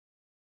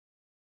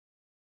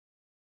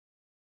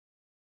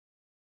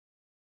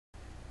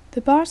The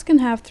bars can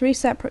have 3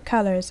 separate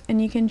colours,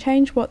 and you can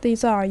change what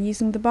these are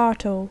using the bar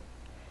tool.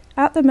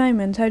 At the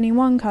moment only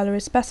one colour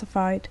is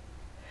specified.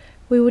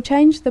 We will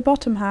change the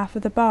bottom half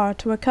of the bar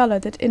to a colour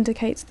that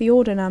indicates the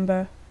order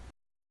number.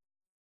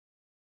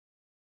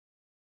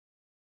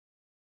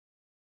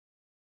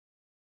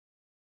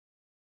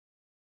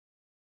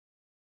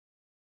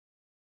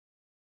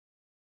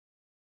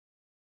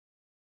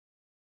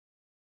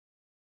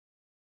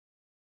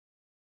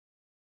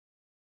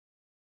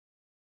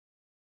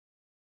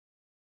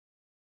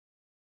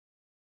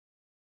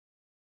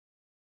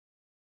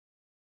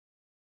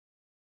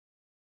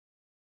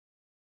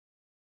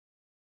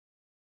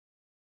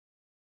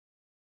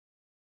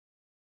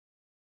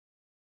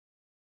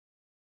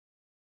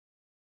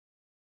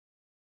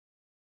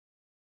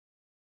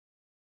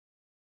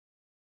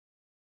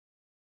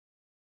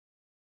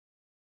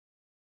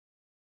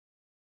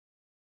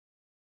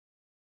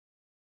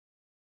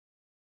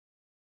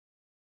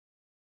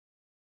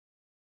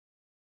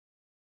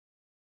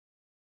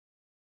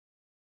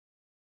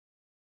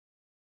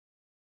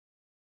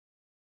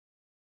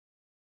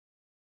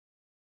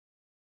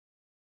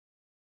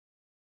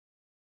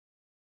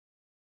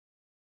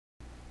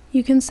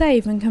 You can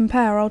save and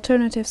compare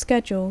alternative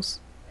schedules.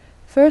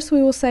 First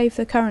we will save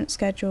the current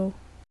schedule.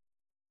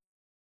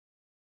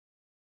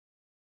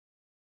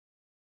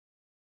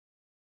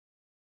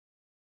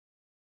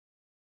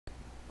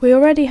 We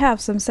already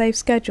have some saved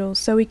schedules,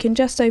 so we can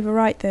just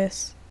overwrite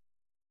this.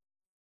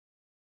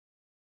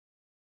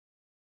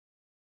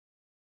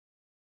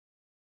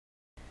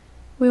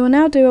 We will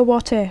now do a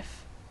what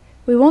if.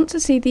 We want to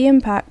see the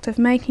impact of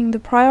making the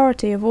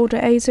priority of order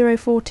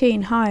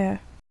A014 higher.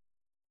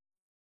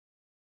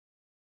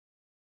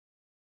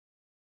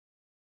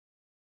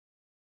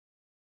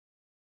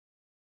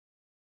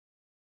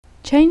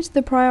 Change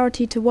the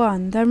priority to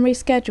 1, then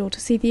reschedule to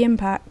see the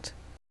impact.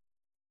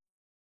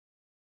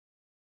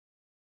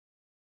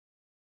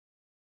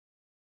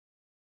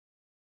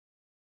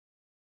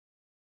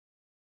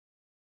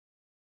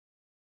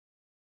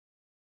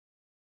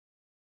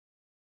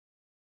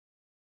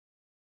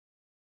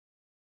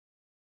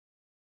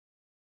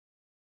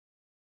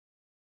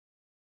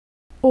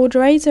 Order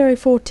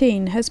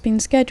A014 has been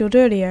scheduled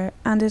earlier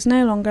and is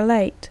no longer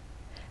late.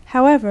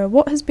 However,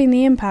 what has been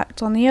the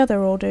impact on the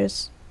other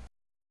orders?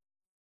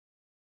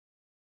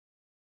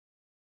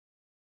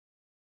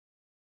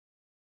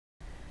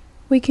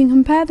 We can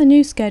compare the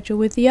new schedule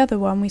with the other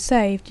one we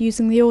saved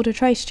using the order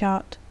trace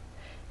chart.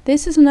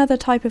 This is another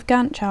type of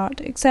Gantt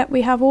chart, except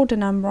we have order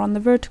number on the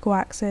vertical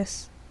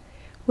axis.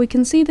 We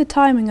can see the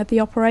timing of the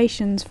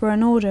operations for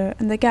an order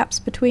and the gaps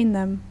between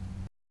them.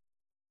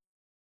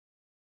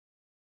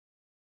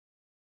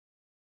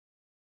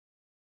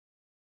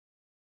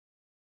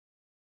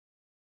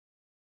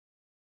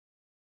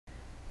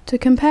 To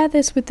compare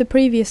this with the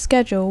previous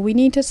schedule, we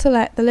need to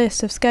select the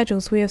list of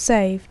schedules we have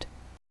saved.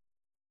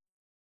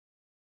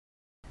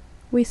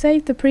 We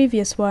saved the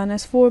previous one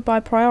as forward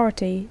by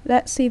priority.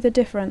 Let's see the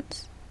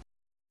difference.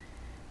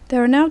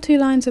 There are now 2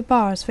 lines of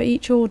bars for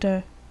each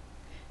order.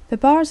 The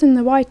bars in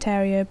the white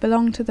area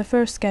belong to the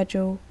first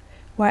schedule,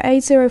 where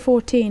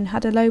A014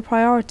 had a low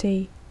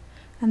priority,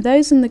 and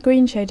those in the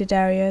green shaded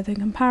area the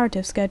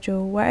comparative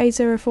schedule, where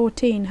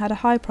A014 had a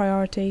high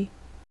priority.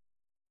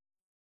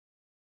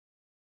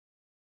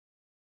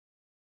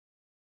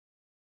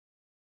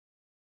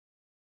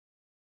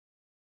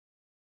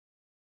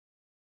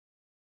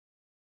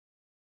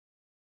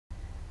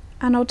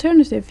 An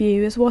alternative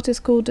view is what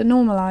is called a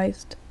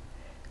normalized.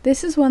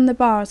 This is when the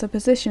bars are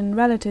positioned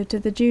relative to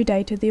the due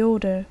date of the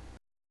order.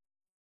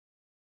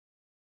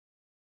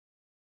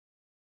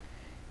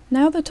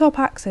 Now the top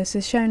axis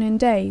is shown in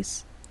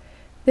days.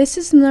 This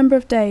is the number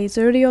of days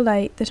early or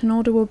late that an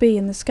order will be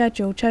in the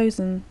schedule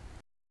chosen.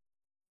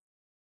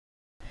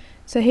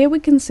 So here we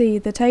can see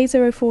that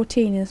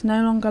A014 is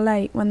no longer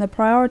late when the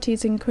priority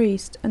is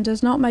increased and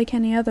does not make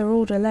any other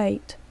order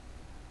late.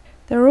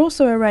 There are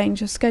also a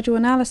range of schedule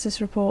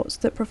analysis reports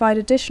that provide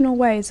additional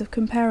ways of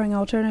comparing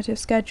alternative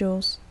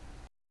schedules.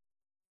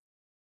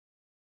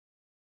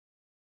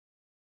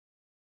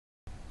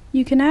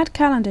 You can add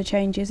calendar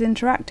changes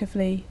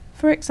interactively.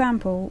 For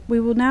example,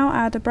 we will now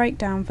add a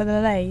breakdown for the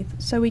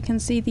lathe so we can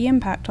see the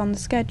impact on the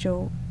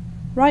schedule.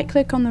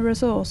 Right-click on the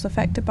resource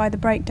affected by the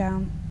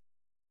breakdown.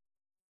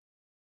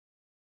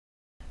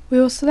 We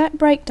will select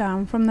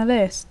breakdown from the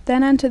list,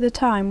 then enter the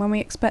time when we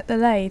expect the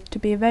lathe to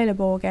be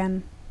available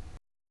again.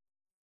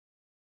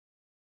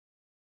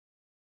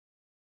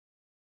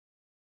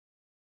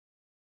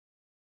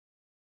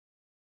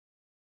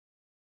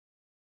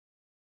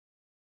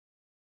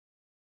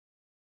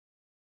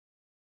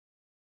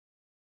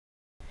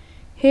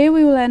 Here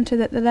we will enter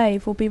that the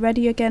lathe will be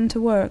ready again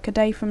to work a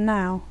day from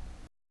now.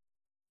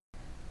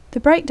 The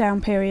breakdown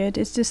period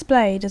is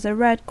displayed as a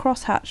red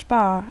crosshatched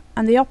bar,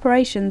 and the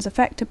operations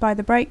affected by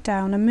the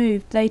breakdown are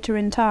moved later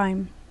in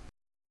time.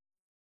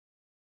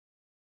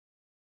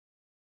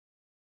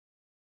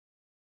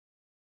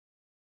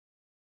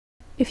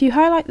 If you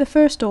highlight the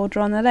first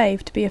order on the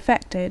lathe to be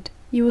affected,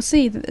 you will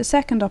see that the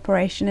second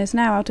operation is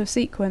now out of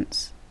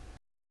sequence.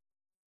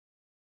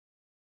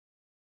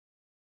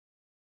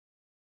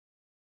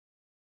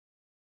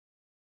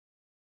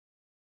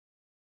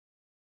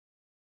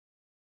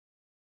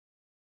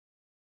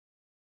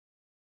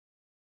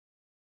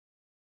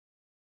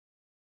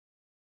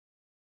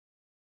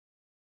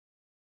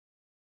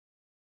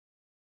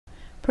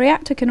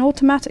 Preactor can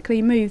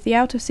automatically move the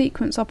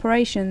out-of-sequence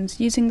operations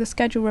using the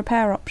schedule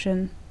repair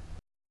option.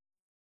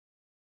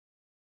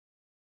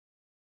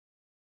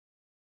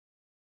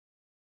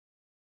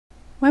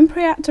 When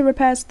Preactor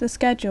repairs the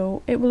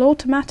schedule, it will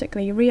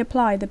automatically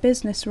reapply the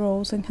business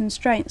rules and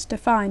constraints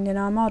defined in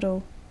our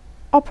model.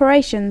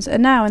 Operations are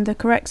now in the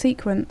correct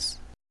sequence.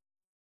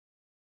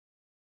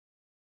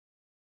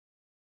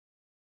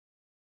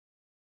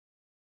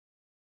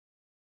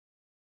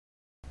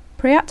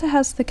 Preactor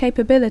has the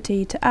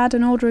capability to add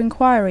an order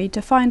inquiry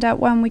to find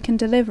out when we can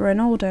deliver an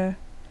order.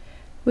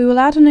 We will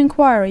add an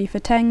inquiry for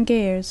 10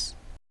 gears.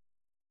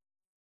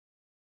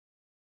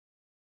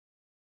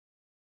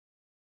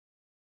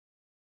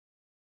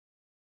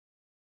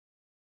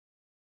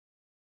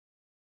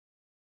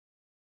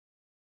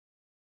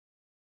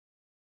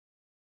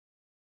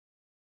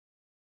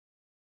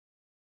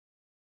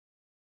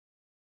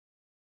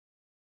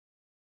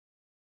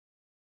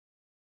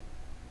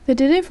 The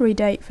delivery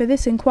date for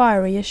this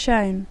inquiry is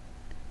shown.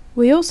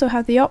 We also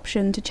have the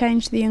option to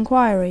change the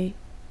inquiry.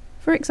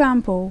 For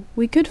example,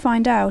 we could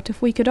find out if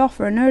we could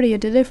offer an earlier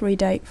delivery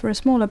date for a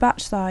smaller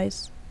batch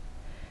size.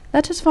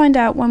 Let us find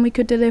out when we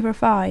could deliver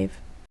 5.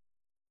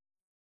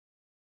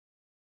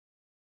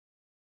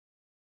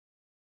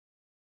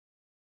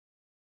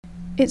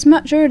 It's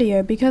much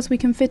earlier because we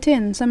can fit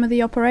in some of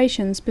the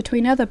operations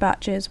between other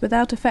batches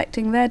without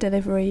affecting their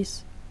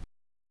deliveries.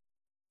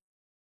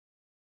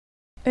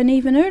 An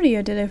even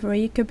earlier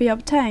delivery could be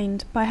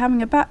obtained by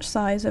having a batch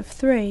size of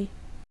 3.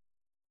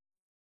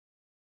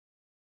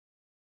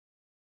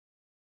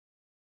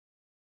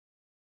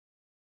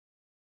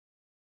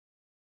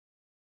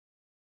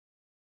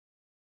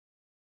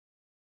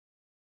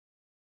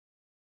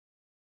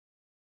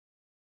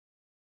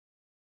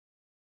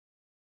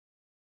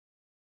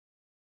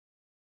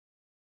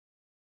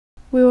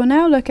 We will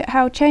now look at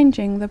how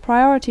changing the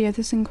priority of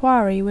this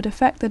inquiry would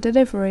affect the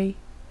delivery.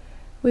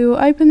 We will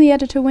open the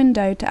editor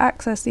window to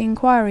access the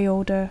inquiry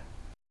order.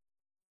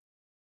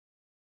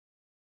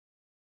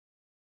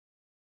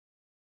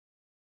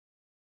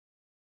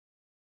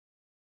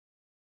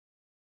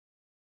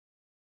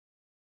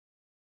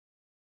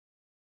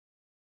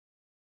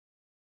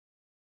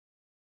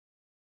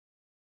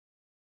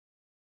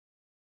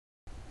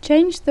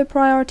 Change the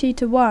priority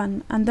to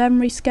 1 and then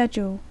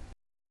reschedule.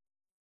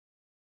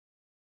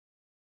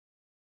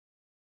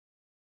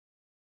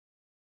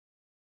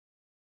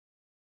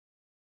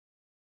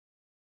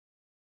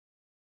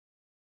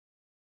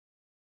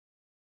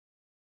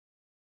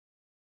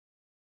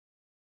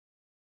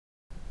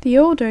 The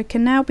order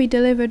can now be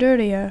delivered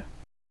earlier.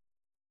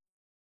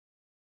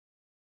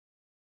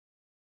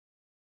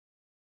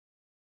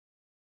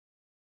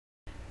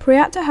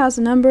 Preactor has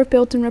a number of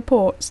built-in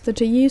reports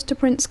that are used to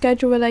print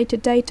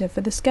schedule-related data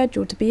for the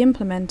schedule to be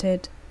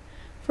implemented.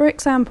 For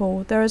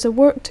example, there is a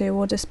work to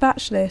or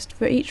dispatch list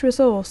for each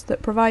resource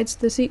that provides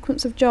the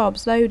sequence of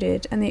jobs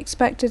loaded and the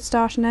expected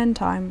start and end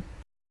time.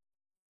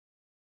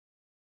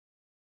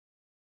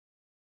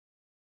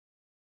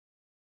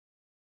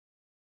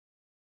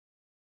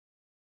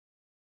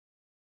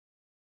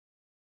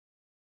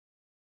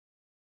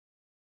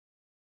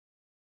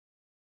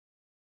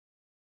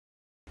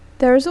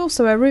 There is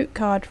also a route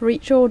card for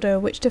each order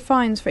which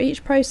defines for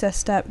each process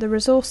step the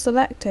resource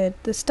selected,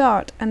 the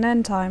start and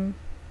end time.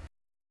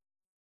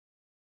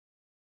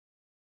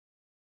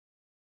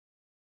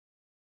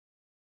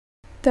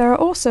 There are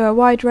also a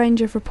wide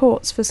range of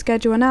reports for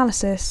schedule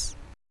analysis.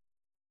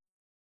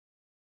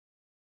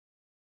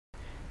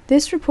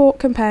 This report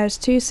compares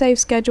 2 saved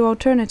schedule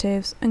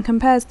alternatives and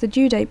compares the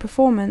due date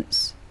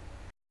performance.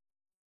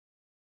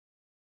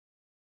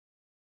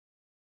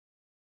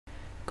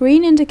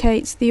 Green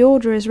indicates the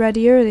order is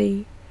ready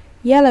early,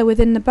 yellow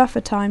within the buffer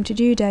time to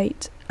due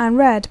date, and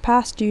red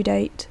past due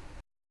date.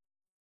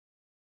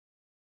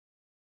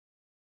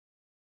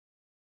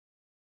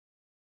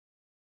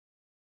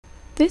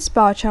 This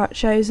bar chart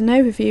shows an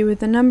overview of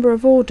the number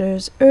of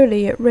orders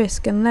early, at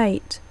risk and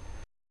late.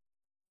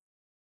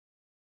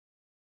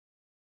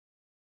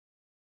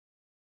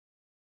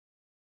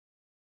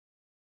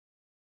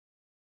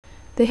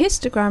 The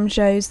histogram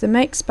shows the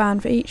make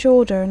span for each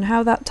order and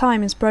how that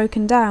time is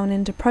broken down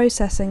into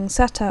processing,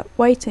 setup,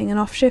 waiting and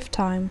off-shift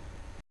time.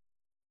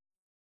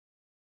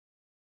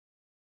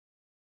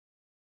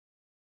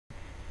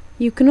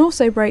 You can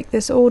also break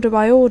this order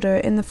by order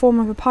in the form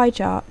of a pie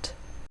chart.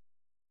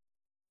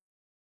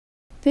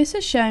 This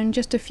has shown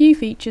just a few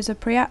features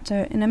of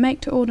Preactor in a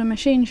make-to-order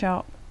machine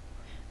shop.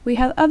 We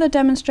have other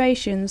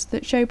demonstrations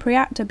that show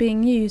Preactor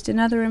being used in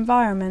other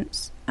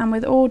environments, and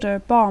with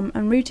order, BOM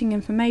and routing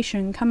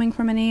information coming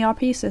from an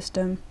ERP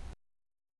system.